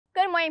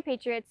Good morning,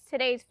 Patriots.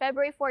 Today is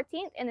February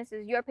 14th, and this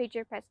is your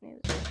Patriot Press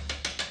News.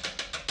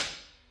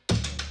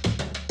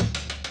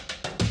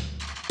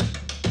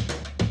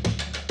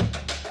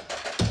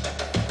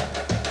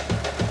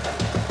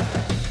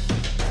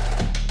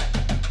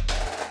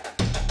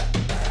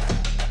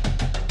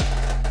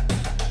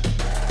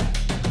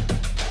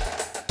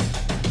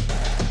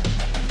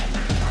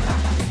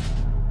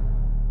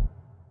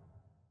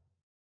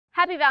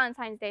 Happy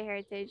Valentine's Day,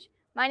 Heritage.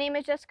 My name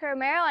is Jessica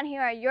Romero, and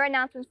here are your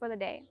announcements for the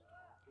day.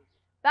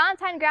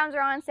 Valentine grounds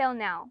are on sale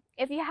now.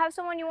 If you have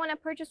someone you want to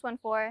purchase one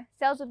for,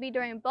 sales will be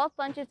during both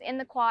lunches in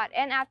the quad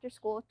and after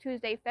school,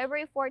 Tuesday,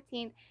 February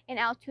 14th in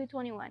L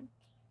 221.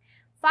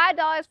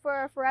 $5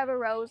 for a Forever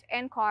Rose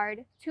and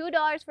card,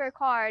 $2 for a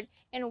card,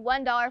 and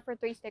 $1 for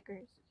 3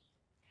 stickers.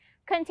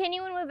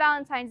 Continuing with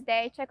Valentine's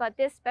Day, check out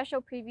this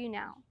special preview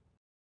now.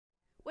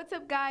 What's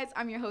up, guys?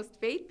 I'm your host,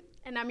 Faith.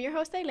 And I'm your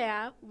host,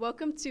 Ailea.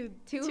 Welcome to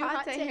Too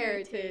Hot to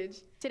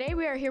Heritage. Today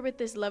we are here with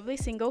this lovely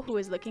single who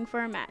is looking for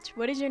a match.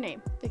 What is your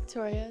name?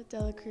 Victoria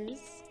Dela Cruz.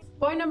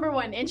 Boy number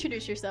 1,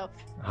 introduce yourself.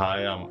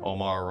 Hi, I'm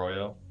Omar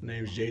Arroyo. My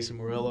name is Jason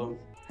Morello.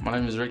 My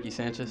name is Ricky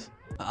Sanchez.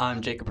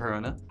 I'm Jacob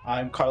Herona.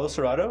 I'm Carlos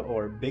Serrato,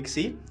 or Big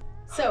C.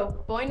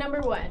 So, boy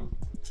number 1,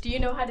 do you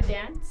know how to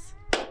dance?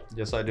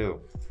 Yes, I do.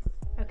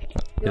 Okay.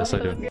 Yes, I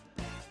do.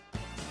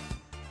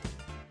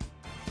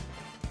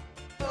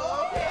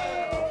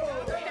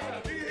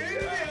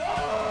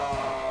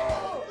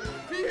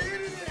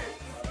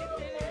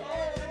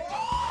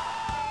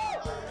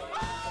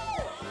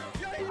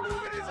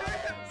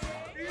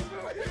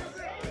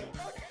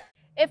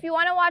 If you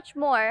want to watch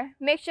more,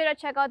 make sure to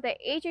check out the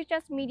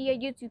HHS Media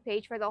YouTube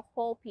page for the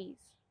whole piece.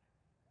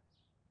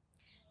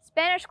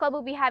 Spanish Club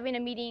will be having a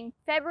meeting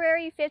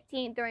February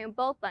 15th during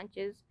both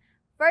lunches.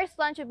 First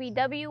lunch will be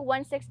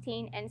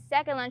W116 and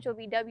second lunch will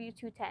be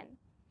W210.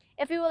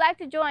 If you would like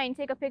to join,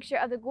 take a picture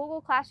of the Google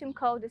Classroom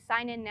code to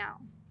sign in now.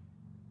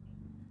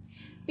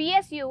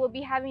 BSU will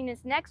be having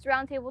its next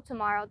roundtable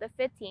tomorrow, the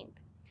 15th.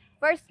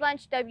 First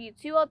lunch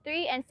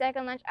W203 and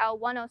second lunch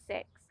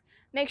L106.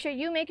 Make sure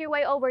you make your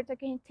way over to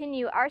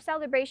continue our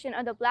celebration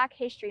of the Black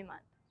History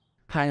Month.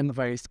 Hi, I'm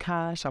Lavarius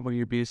Cash. I'm one of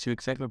your BSU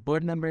Executive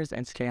Board members,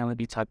 and today I'm going to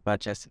be talking about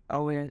Justin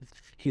Owens.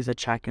 He's a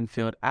track and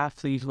field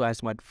athlete who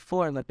has won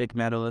 4 Olympic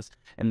medals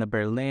in the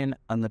Berlin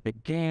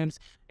Olympic Games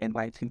in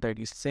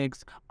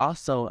 1936.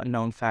 Also, a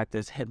known fact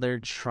is Hitler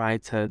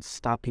tried to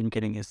stop him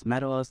getting his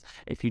medals.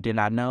 If you did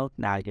not know,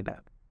 now you know.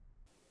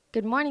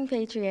 Good morning,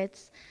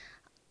 Patriots.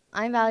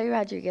 I'm Valerie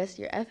Rodriguez,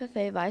 your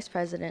FFA Vice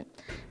President,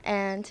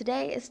 and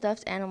today is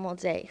Stuffed Animal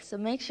Day, so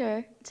make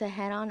sure to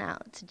head on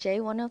out to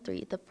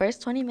J103 the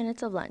first 20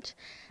 minutes of lunch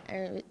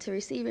to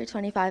receive your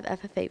 25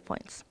 FFA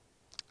points.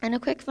 And a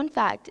quick fun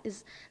fact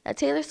is that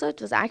Taylor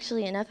Swift was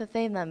actually an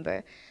FFA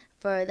member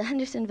for the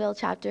Hendersonville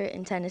chapter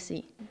in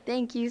Tennessee.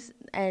 Thank you,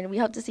 and we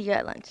hope to see you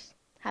at lunch.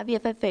 Happy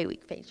FFA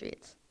Week,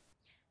 Patriots.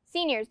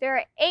 Seniors, there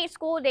are 8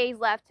 school days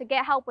left to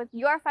get help with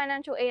your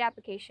financial aid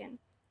application.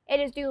 It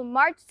is due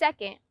March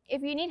 2nd.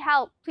 If you need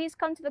help, please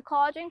come to the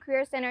College and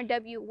Career Center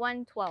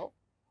W112.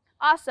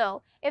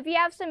 Also, if you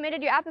have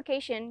submitted your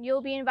application,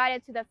 you'll be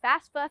invited to the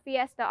FAFSA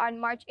Fiesta on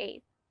March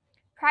 8th.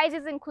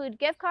 Prizes include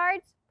gift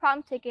cards,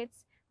 prom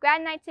tickets,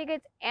 grad night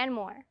tickets, and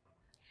more.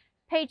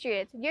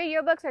 Patriots, your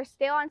yearbooks are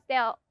still on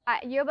sale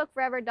at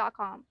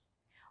yearbookforever.com.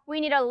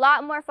 We need a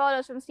lot more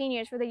photos from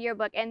seniors for the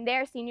yearbook and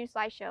their senior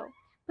slideshow.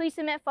 Please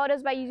submit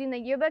photos by using the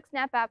Yearbook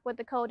Snap app with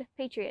the code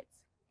PATRIOTS.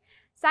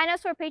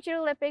 Sign-ups for Patriot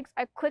Olympics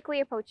are quickly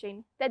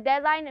approaching. The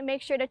deadline, and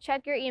make sure to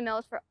check your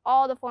emails for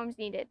all the forms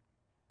needed.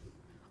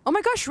 Oh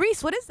my gosh,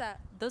 Reese, what is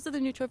that? Those are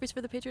the new trophies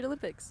for the Patriot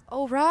Olympics.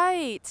 Oh,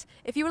 right.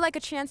 If you would like a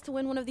chance to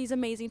win one of these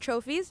amazing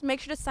trophies, make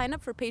sure to sign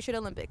up for Patriot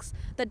Olympics.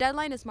 The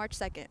deadline is March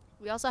 2nd.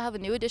 We also have a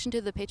new addition to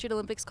the Patriot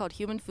Olympics called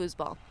Human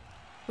Foosball.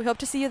 We hope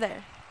to see you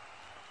there.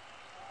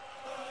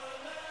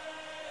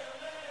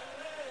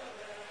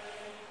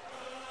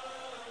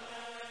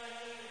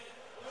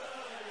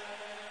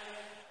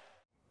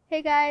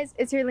 Hey guys,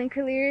 it's your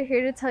Linker Leader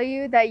here to tell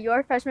you that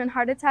your freshman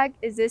heart attack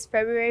is this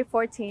February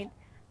 14th.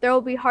 There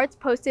will be hearts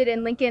posted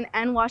in Lincoln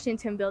and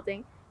Washington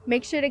building.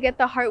 Make sure to get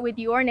the heart with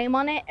your name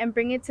on it and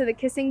bring it to the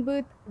kissing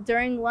booth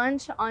during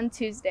lunch on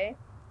Tuesday.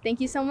 Thank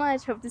you so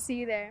much. Hope to see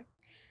you there.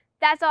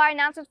 That's all our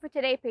announcements for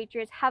today,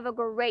 Patriots. Have a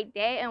great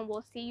day, and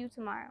we'll see you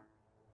tomorrow.